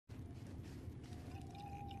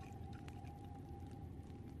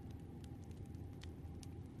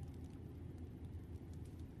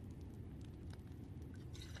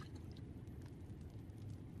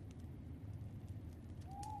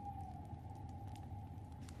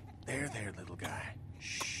There, little guy.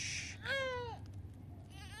 Shh.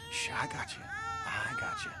 Shh, I got you. I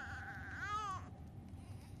got you.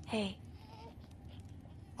 Hey.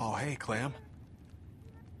 Oh, hey, Clem.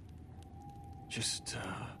 Just,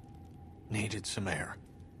 needed some air.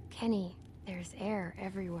 Kenny, there's air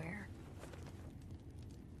everywhere.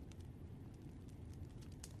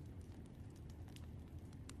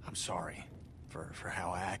 I'm sorry for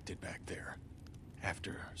how I acted back there.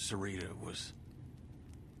 After Sarita was...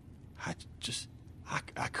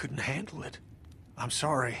 I couldn't handle it. I'm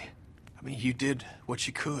sorry. I mean, you did what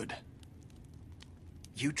you could.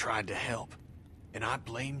 You tried to help, and I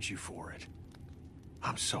blamed you for it.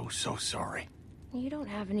 I'm so sorry. You don't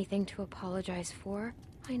have anything to apologize for.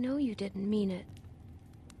 I know you didn't mean it.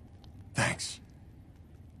 Thanks.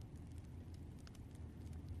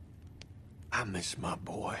 I miss my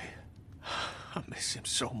boy. I miss him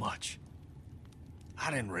so much. I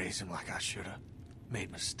didn't raise him like I should've. Made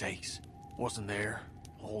mistakes. Wasn't there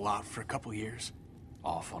a whole lot for a couple years.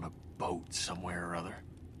 Off on a boat somewhere or other.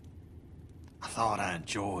 I thought I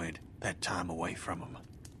enjoyed that time away from him.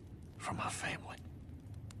 From my family.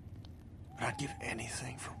 But I'd give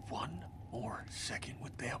anything for one more second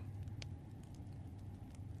with them.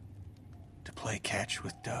 To play catch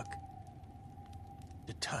with Duck.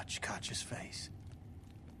 To touch Katjaa's face.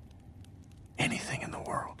 Anything in the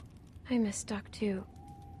world. I miss Duck too.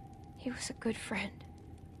 He was a good friend.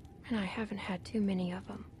 And I haven't had too many of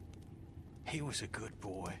them. He was a good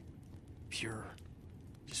boy. Pure.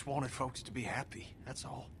 Just wanted folks to be happy, that's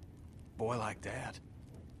all. Boy like that.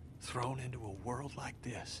 Thrown into a world like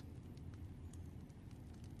this.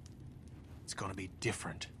 It's gonna be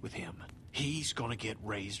different with him. He's gonna get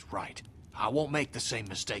raised right. I won't make the same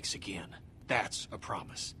mistakes again. That's a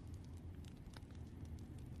promise.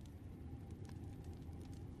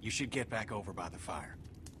 You should get back over by the fire.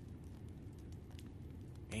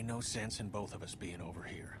 Ain't no sense in both of us being over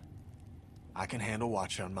here. I can handle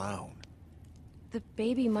watch on my own. The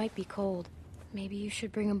baby might be cold. Maybe you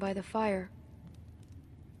should bring him by the fire.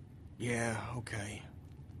 Yeah, okay.